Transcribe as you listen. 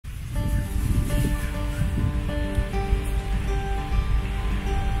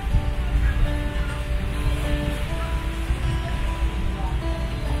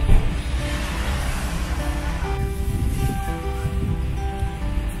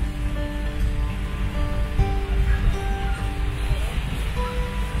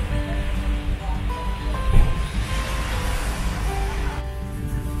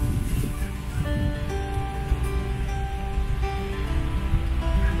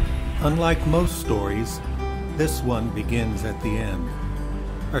Unlike most stories, this one begins at the end.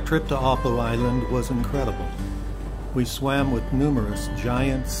 Our trip to Apo Island was incredible. We swam with numerous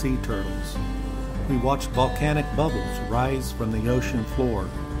giant sea turtles. We watched volcanic bubbles rise from the ocean floor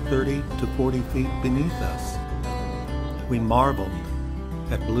 30 to 40 feet beneath us. We marveled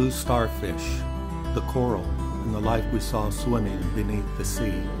at blue starfish, the coral, and the life we saw swimming beneath the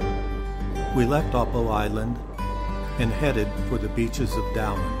sea. We left Apo Island and headed for the beaches of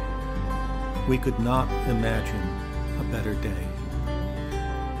Dauin. We could not imagine a better day.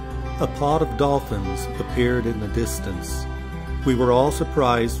 A pod of dolphins appeared in the distance. We were all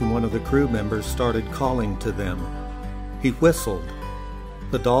surprised when one of the crew members started calling to them. He whistled.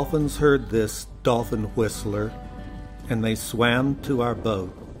 The dolphins heard this dolphin whistler, and they swam to our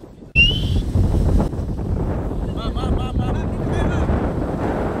boat.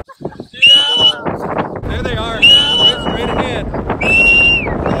 There they are, straight ahead.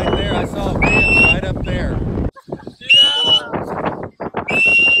 Right there, I saw fins right up there.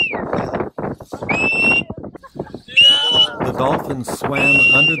 The dolphins swam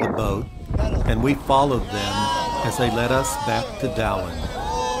under the boat, and we followed them as they led us back to Dauin.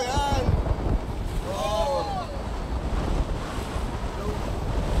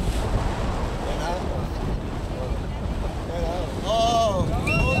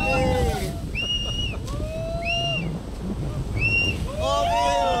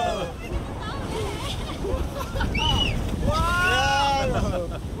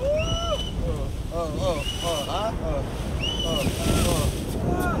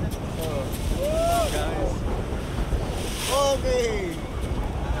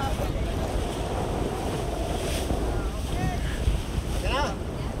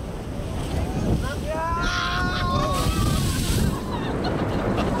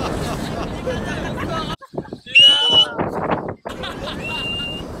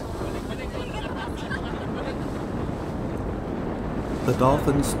 The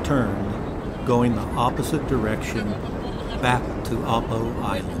dolphins turned, going the opposite direction, back to Apo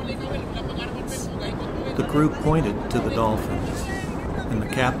Island. The crew pointed to the dolphins, and the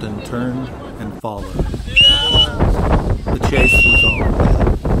captain turned and followed. The chase was on.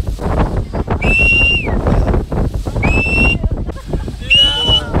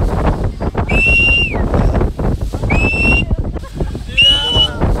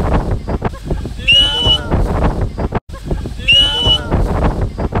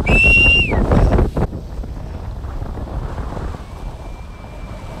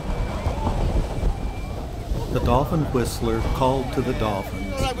 The dolphin whistler called to the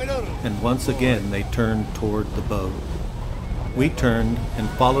dolphins, and once again they turned toward the boat. We turned and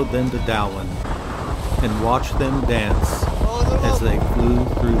followed them to Dauin, and watched them dance as they flew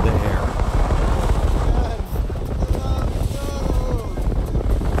through the air.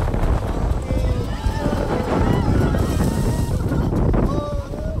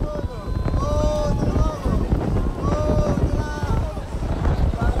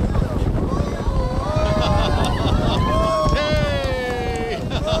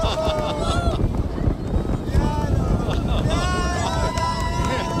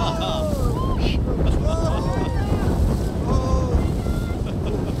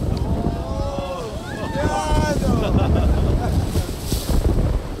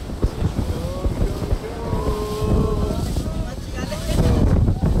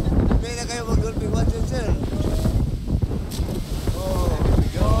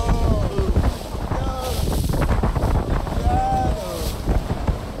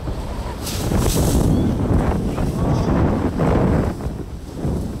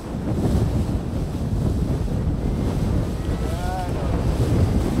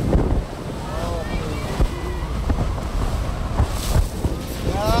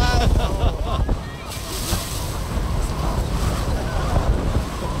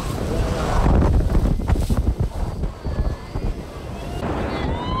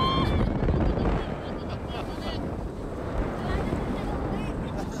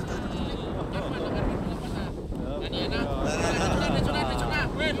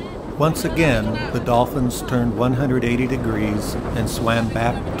 Once again, the dolphins turned 180 degrees and swam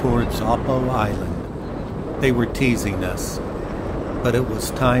back towards Apo Island. They were teasing us, but it was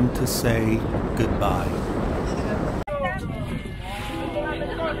time to say goodbye.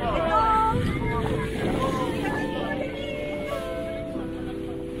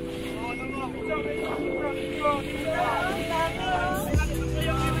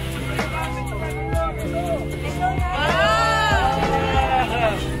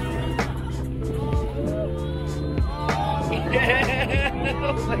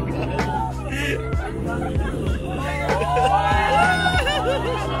 Oh my God.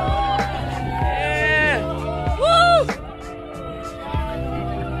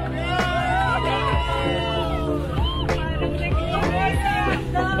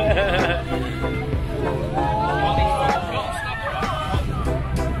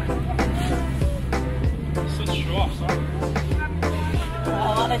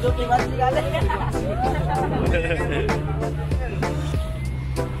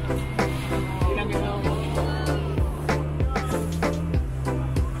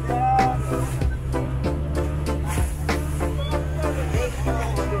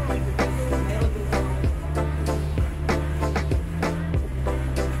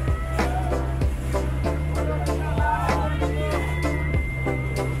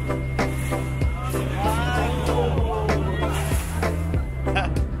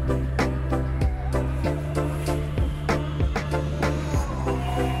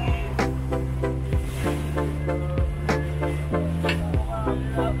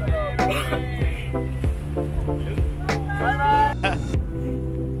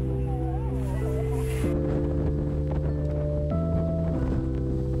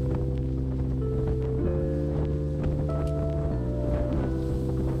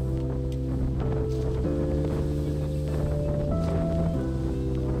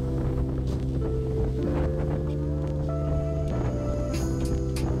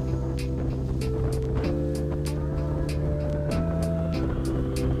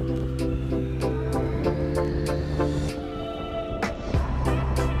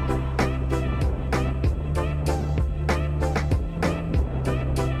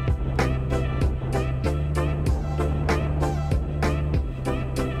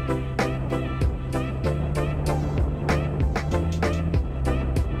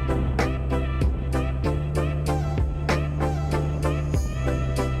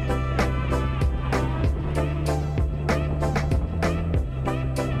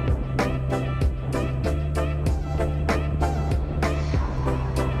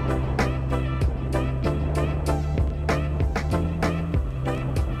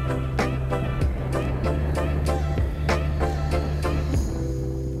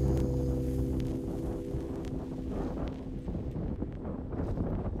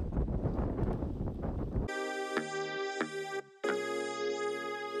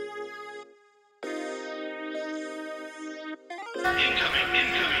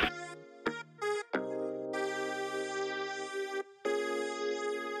 Incoming.